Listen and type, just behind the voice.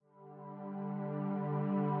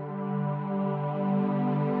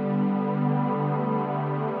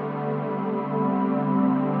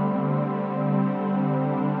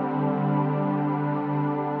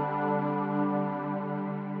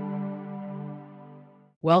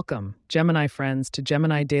Welcome, Gemini friends, to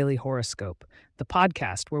Gemini Daily Horoscope, the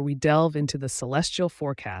podcast where we delve into the celestial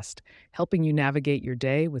forecast, helping you navigate your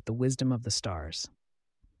day with the wisdom of the stars.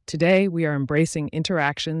 Today, we are embracing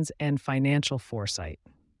interactions and financial foresight.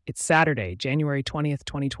 It's Saturday, January 20th,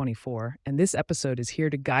 2024, and this episode is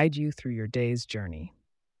here to guide you through your day's journey.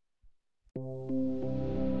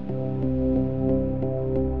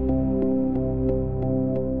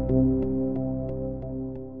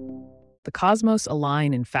 The cosmos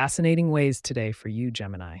align in fascinating ways today for you,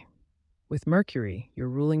 Gemini. With Mercury, your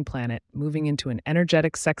ruling planet, moving into an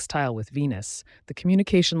energetic sextile with Venus, the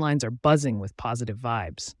communication lines are buzzing with positive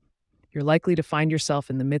vibes. You're likely to find yourself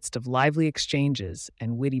in the midst of lively exchanges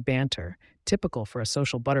and witty banter, typical for a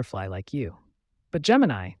social butterfly like you. But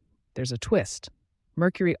Gemini, there's a twist.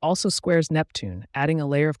 Mercury also squares Neptune, adding a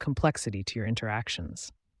layer of complexity to your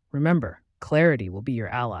interactions. Remember, clarity will be your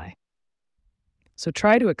ally. So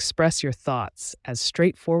try to express your thoughts as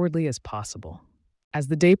straightforwardly as possible. As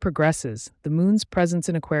the day progresses, the moon's presence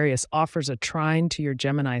in Aquarius offers a trine to your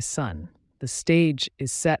Gemini sun. The stage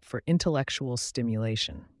is set for intellectual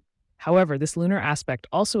stimulation. However, this lunar aspect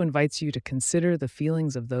also invites you to consider the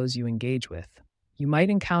feelings of those you engage with. You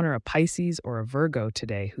might encounter a Pisces or a Virgo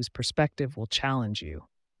today whose perspective will challenge you.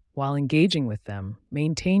 While engaging with them,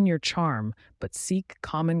 maintain your charm, but seek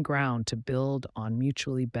common ground to build on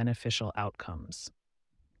mutually beneficial outcomes.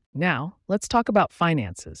 Now, let's talk about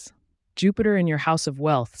finances. Jupiter in your house of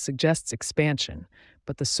wealth suggests expansion,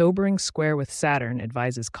 but the sobering square with Saturn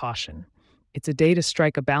advises caution. It's a day to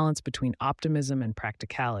strike a balance between optimism and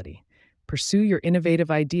practicality. Pursue your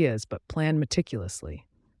innovative ideas, but plan meticulously.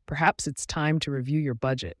 Perhaps it's time to review your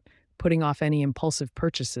budget, putting off any impulsive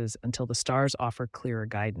purchases until the stars offer clearer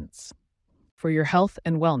guidance. For your health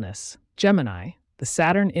and wellness, Gemini, the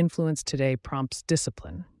Saturn influence today prompts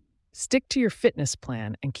discipline. Stick to your fitness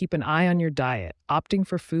plan and keep an eye on your diet, opting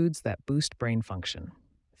for foods that boost brain function.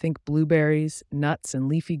 Think blueberries, nuts, and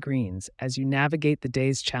leafy greens as you navigate the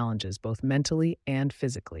day's challenges both mentally and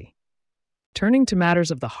physically. Turning to matters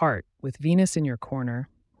of the heart, with Venus in your corner,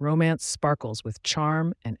 romance sparkles with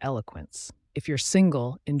charm and eloquence. If you're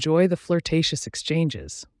single, enjoy the flirtatious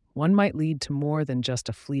exchanges. One might lead to more than just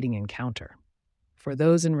a fleeting encounter. For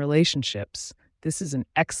those in relationships, this is an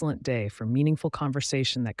excellent day for meaningful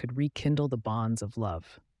conversation that could rekindle the bonds of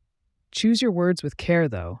love. Choose your words with care,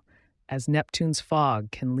 though, as Neptune's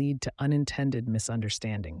fog can lead to unintended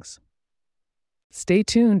misunderstandings. Stay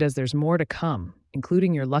tuned as there's more to come,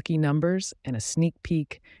 including your lucky numbers and a sneak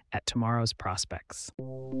peek at tomorrow's prospects.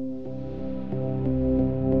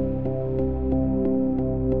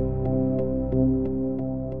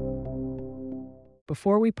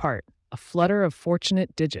 Before we part, a flutter of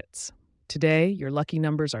fortunate digits. Today, your lucky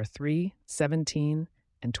numbers are 3, 17,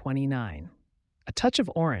 and 29. A touch of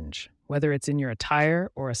orange, whether it's in your attire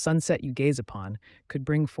or a sunset you gaze upon, could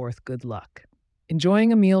bring forth good luck.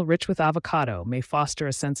 Enjoying a meal rich with avocado may foster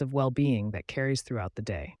a sense of well-being that carries throughout the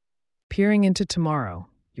day. Peering into tomorrow,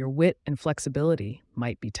 your wit and flexibility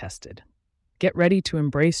might be tested. Get ready to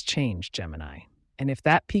embrace change, Gemini. And if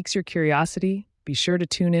that piques your curiosity, be sure to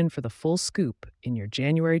tune in for the full scoop in your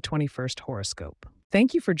January 21st horoscope.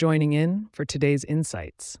 Thank you for joining in for today's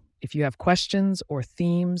insights. If you have questions or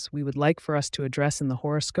themes we would like for us to address in the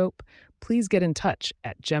horoscope, please get in touch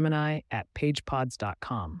at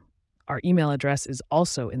gemini@pagepods.com. Our email address is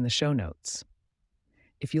also in the show notes.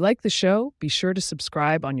 If you like the show, be sure to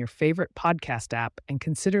subscribe on your favorite podcast app and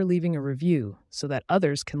consider leaving a review so that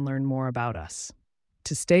others can learn more about us.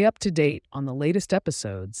 To stay up to date on the latest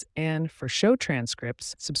episodes and for show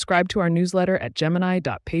transcripts, subscribe to our newsletter at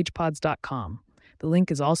gemini.pagepods.com. The link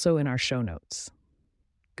is also in our show notes.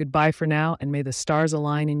 Goodbye for now, and may the stars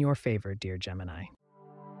align in your favor, dear Gemini.